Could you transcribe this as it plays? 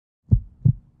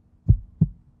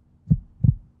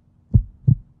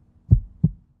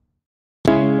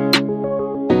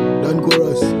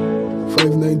Chorus,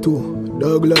 592,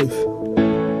 Dawg life.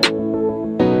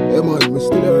 Yeah man, me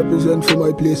still represent for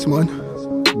my place, man.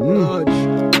 I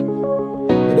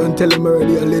don't tell him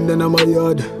already I live in my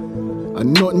yard,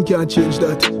 and nothing can change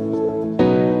that.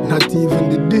 Not even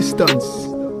the distance.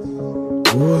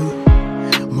 Boy,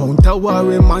 Mount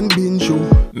Awari man been show.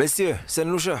 Monsieur, Saint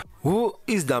Lucia, who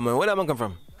is that man? Where that man come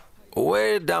from?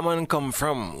 Where that man come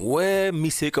from? Where me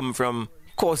say come from?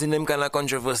 Causing them kind of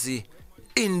controversy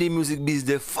in the music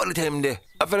business for the time there.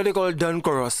 A fella they call Daan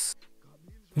Chorus.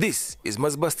 This is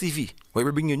MussBuss TV, where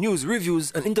we bring you news,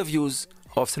 reviews, and interviews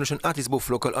of St. Lucian artists both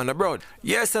local and abroad.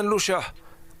 Yes, St. Lucia.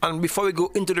 And before we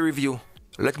go into the review,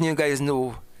 letting you guys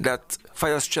know that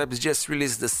Fire Stripes just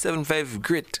released the 75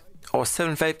 Great or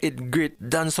 758 Great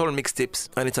Dancehall mixtapes,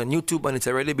 and it's on YouTube and it's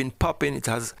already been popping. It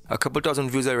has a couple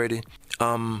thousand views already.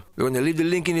 We're gonna leave the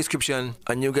link in the description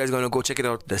and you guys are gonna go check it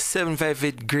out. The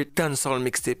 758 Great Dancehall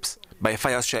mixtapes by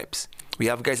Fire Stripes. We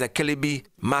have guys like Kelly B,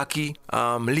 Marky,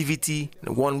 Livity,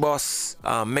 One Boss,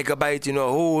 Megabyte, you know,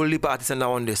 a whole heap of artists and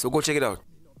now on this. So go check it out.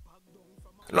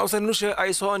 Now, St. Lucia,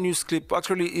 I saw a news clip.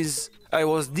 Actually, I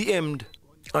was DM'd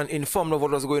and informed of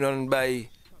what was going on by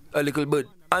a little bird.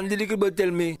 And the little bird tell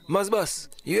me, MussBuss,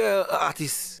 you're an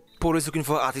artist. Police looking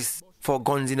for artists for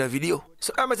guns in a video.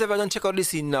 So I myself, I don't check out this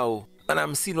scene now. And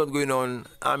I'm seeing what's going on.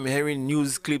 I'm hearing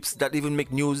news clips that even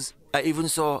make news. I even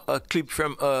saw a clip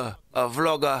from a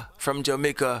vlogger from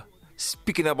Jamaica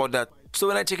speaking about that. So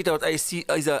when I check it out, I see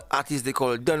is an artist they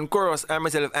call Daan Chorus. I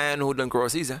myself, I know who Daan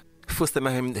Chorus is. First time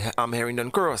I'm hearing Daan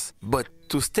Chorus. But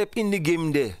to step in the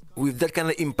game there with that kind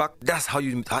of impact, that's how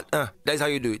you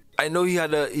do it. I know he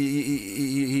had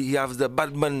he has the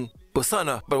bad man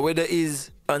persona, but whether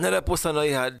is another persona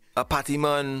he had, a party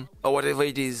man or whatever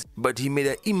it is, but he made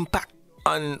an impact.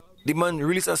 And the man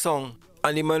released a song.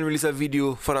 And the man released a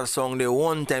video for a song the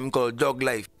one time called Dawg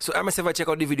Life. So I myself I check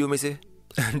out the video, me say.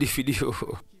 The video.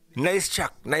 Nice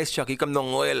track. He come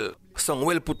down well. Song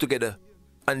well put together.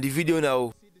 And the video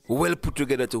now, well put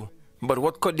together too. But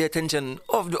what caught the attention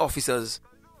of the officers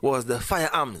was the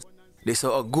firearms. They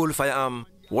saw a gold firearm,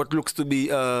 what looks to be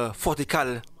a 40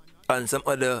 cal, and some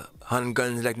other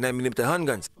handguns like 9mm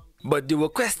handguns. But they were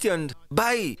questioned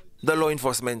by the law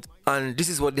enforcement, and this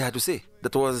is what they had to say.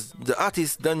 That was the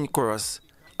artist Daan Chorus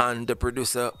and the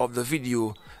producer of the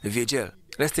video, VIEUX-FORT.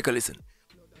 Let's take a listen.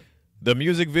 The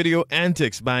music video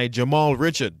Antics by Jamal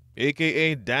Richard,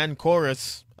 aka Daan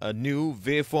Chorus, a new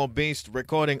VIEUX-FORT based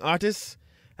recording artist,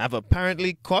 have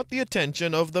apparently caught the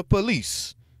attention of the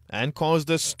police and caused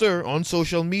a stir on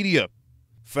social media.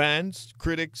 Fans,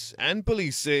 critics, and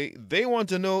police say they want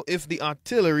to know if the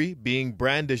artillery being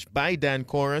brandished by Daan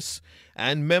Chorus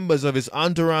and members of his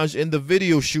entourage in the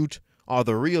video shoot are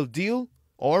the real deal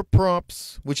or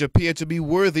props which appear to be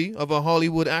worthy of a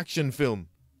Hollywood action film.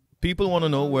 People want to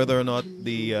know whether or not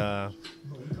the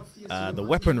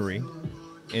weaponry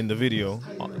in the video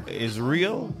is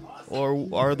real or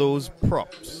are those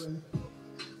props?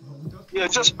 Yeah,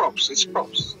 just props. It's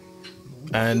props.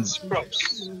 And it's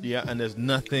props. Yeah, and there's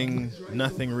nothing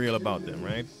real about them,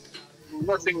 right?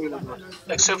 Nothing real about them,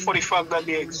 except for the fact that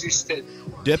they existed.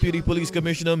 Deputy Police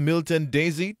Commissioner Milton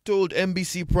Daisy told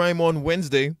MBC Prime on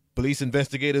Wednesday police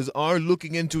investigators are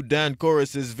looking into Daan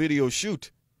Chorus's video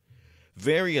shoot.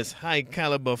 Various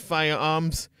high-caliber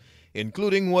firearms,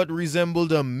 including what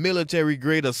resembled a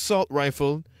military-grade assault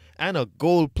rifle and a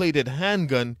gold-plated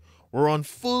handgun, were on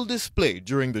full display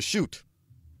during the shoot.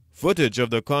 Footage of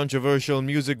the controversial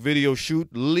music video shoot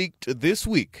leaked this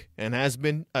week and has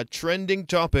been a trending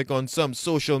topic on some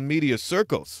social media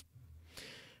circles.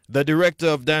 The director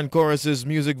of Daan Chorus's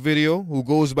music video, who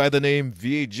goes by the name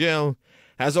VIEUX-FORT,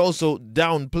 has also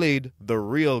downplayed the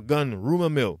real gun rumor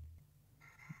mill.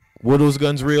 Were those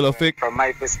guns real or fake? From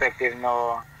my perspective,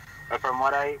 no. From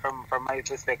my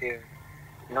perspective,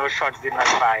 no shots did not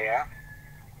fire.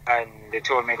 And they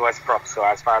told me it was prop, so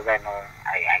as far as I know,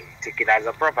 I took it as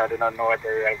a prop. I do not know what the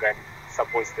real gun is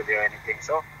supposed to do or anything,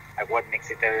 so like what makes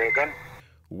it a real gun?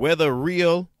 Whether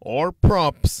real or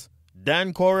props,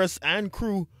 Daan Chorus and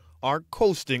crew are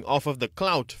coasting off of the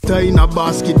clout. Tie in a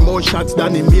basket, more shots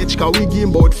than in HK, we game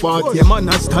about 40. Yeah man,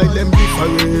 I style them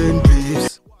different,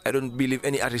 please. I don't believe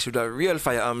any artist should have real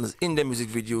firearms in the music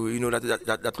video. You know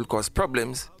that will cause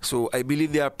problems. So I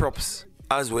believe they are props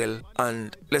as well,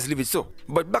 and let's leave it so.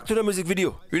 But back to the music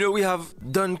video. You know, we have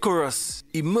Daan Chorus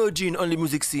emerging on the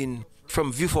music scene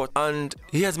from VIEUX-FORT, and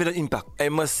he has made an impact. I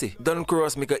must say, Daan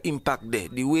Chorus make an impact there.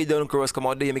 The way Daan Chorus come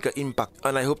out there, he make an impact,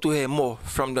 and I hope to hear more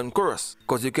from Daan Chorus,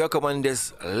 because you can come and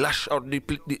just lash out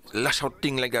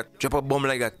thing like that, drop a bomb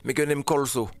like that, make your name call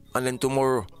so. And then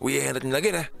tomorrow, we hear nothing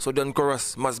again, eh? So Daan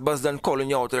Chorus, MussBuss done calling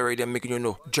you out already and making you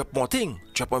know. Drop more thing,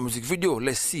 drop a music video,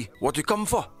 let's see what we come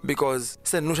for. Because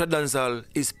St. Lucia dancehall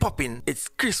is popping, it's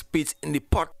crispy, it's in the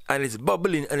pot, and it's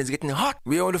bubbling, and it's getting hot.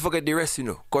 We don't want to forget the rest, you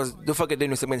know. Because don't forget the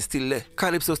new segment still there.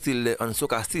 Calypso still there, and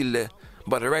soca still there.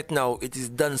 But right now, it is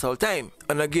dancehall time.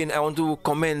 And again, I want to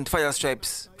commend Fire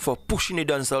Stripes for pushing the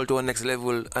dancehall to a next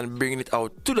level and bringing it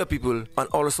out to the people, and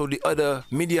also the other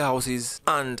media houses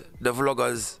and the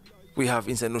vloggers we have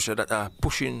in St. Lucia that are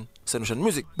pushing St. Lucian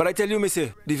music. But I tell you, me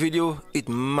say, the video, it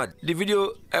mad. The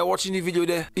video, I watching the video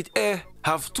there, it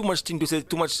have too much thing to say,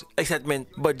 too much excitement,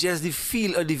 but just the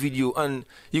feel of the video, and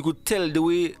you could tell the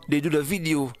way they do the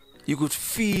video, you could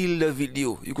feel the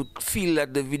video, you could feel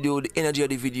that the video, the energy of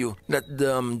the video, that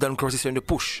the Daan Chorus is trying to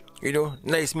push, you know,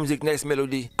 nice music, nice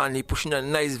melody, and he pushing a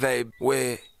nice vibe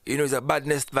where, you know, it's a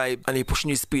badness vibe, and he pushing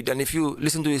his speed, and if you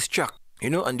listen to his track, you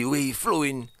know, and the way he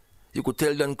flowing, you could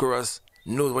tell Daan Chorus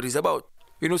knows what he's about.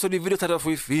 You know, so the video started off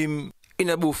with him in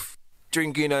a booth,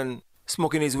 drinking and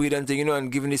smoking his weed and thing, you know, and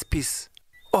giving his piece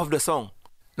of the song.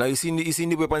 Now you seen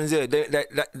the weapons there.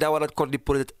 That what caught the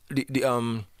police,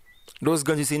 those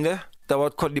guns you seen there, that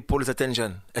what caught the police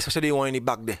attention, especially the one in the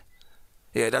back there.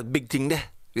 Yeah, that big thing there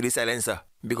with the silencer.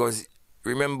 Because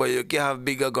remember, you can't have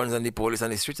bigger guns than the police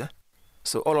on the street.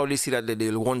 So all of this see that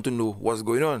they'll want to know what's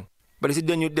going on. But you see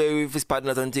then you there with his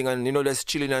partners and thing, and you know, just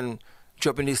chilling and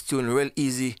dropping this tune real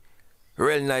easy,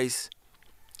 real nice,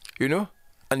 you know?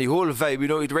 And the whole vibe, you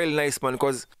know, it's real nice, man,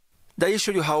 because that just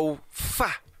show you how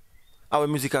far our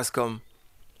music has come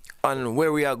and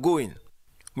where we are going.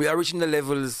 We are reaching the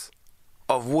levels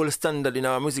of world standard in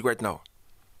our music right now.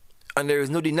 And there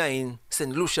is no denying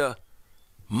St. Lucia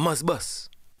MussBuss.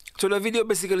 So the video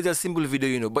basically is a simple video,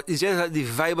 you know, but it's just like the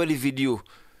vibe of the video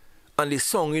and the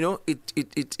song, you know,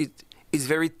 it's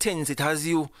very tense. It has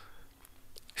you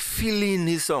feeling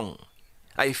the song.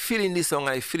 I feel in the song,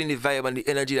 I feel in the vibe and the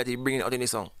energy that he's bringing out in the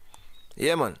song.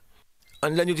 Yeah, man.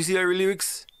 And then you see the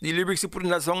lyrics you put in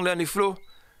that song there and the flow.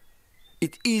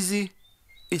 It's easy,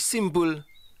 it's simple,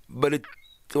 but it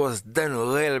was done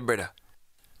well, brother.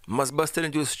 MussBuss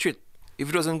telling you straight. If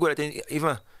it wasn't good, I think,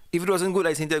 if it wasn't good,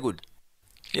 I think they're good.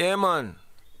 Yeah, man.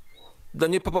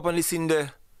 Then you pop up on the scene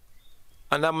there,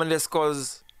 and that man just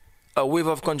caused a wave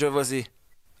of controversy,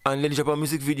 and then he drop a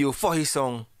music video for his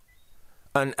song.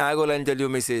 And I go and tell you,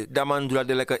 me say, that man do that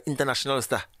like an international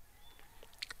star.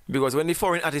 Because when the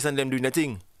foreign artists and them doing the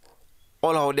thing,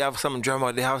 all how they have some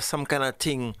drama, they have some kind of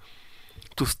thing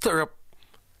to stir up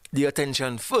the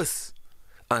attention first,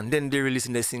 and then they release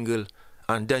their single,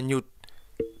 and Daan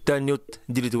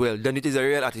did it well. Daan is a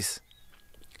real artist,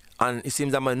 and it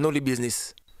seems that man know the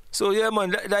business. So yeah,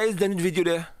 man, that is the video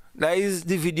there. That is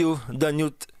the video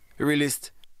Daan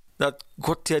released that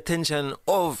got the attention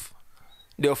of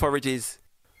the authorities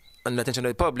and the attention of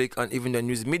the public and even the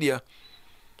news media.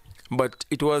 But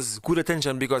it was good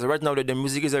attention because right now the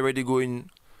music is already going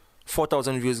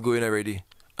 4,000 views going already,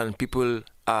 and people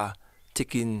are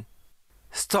taking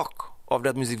stock of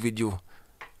that music video,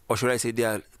 or should I say they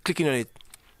are clicking on it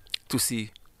to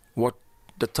see what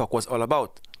the talk was all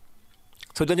about.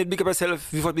 So then you big up yourself,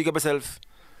 VIEUX-FORT big up yourself,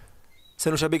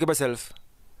 St. Lucia big up yourself.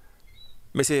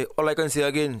 Me say, all I can say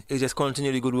again is just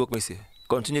continue the good work, me say.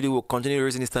 Continue the work, continue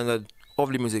raising the standard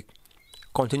of the music,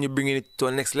 continue bringing it to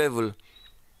a next level,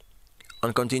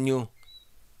 and continue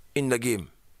in the game.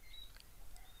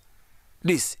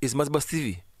 This is MussBuss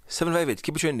TV, 758,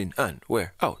 keep it trending, and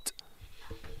we're out.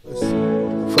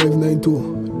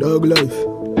 592, Dawg life.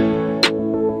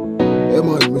 Yeah,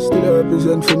 man, I still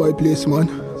represent for my place, man.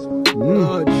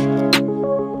 I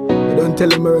don't tell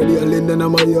them already, I lay down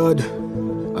on my yard,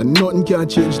 and nothing can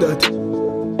change that.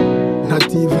 Not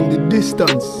even the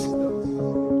distance.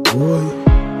 Boy,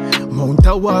 Mount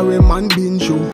a Warren man been show.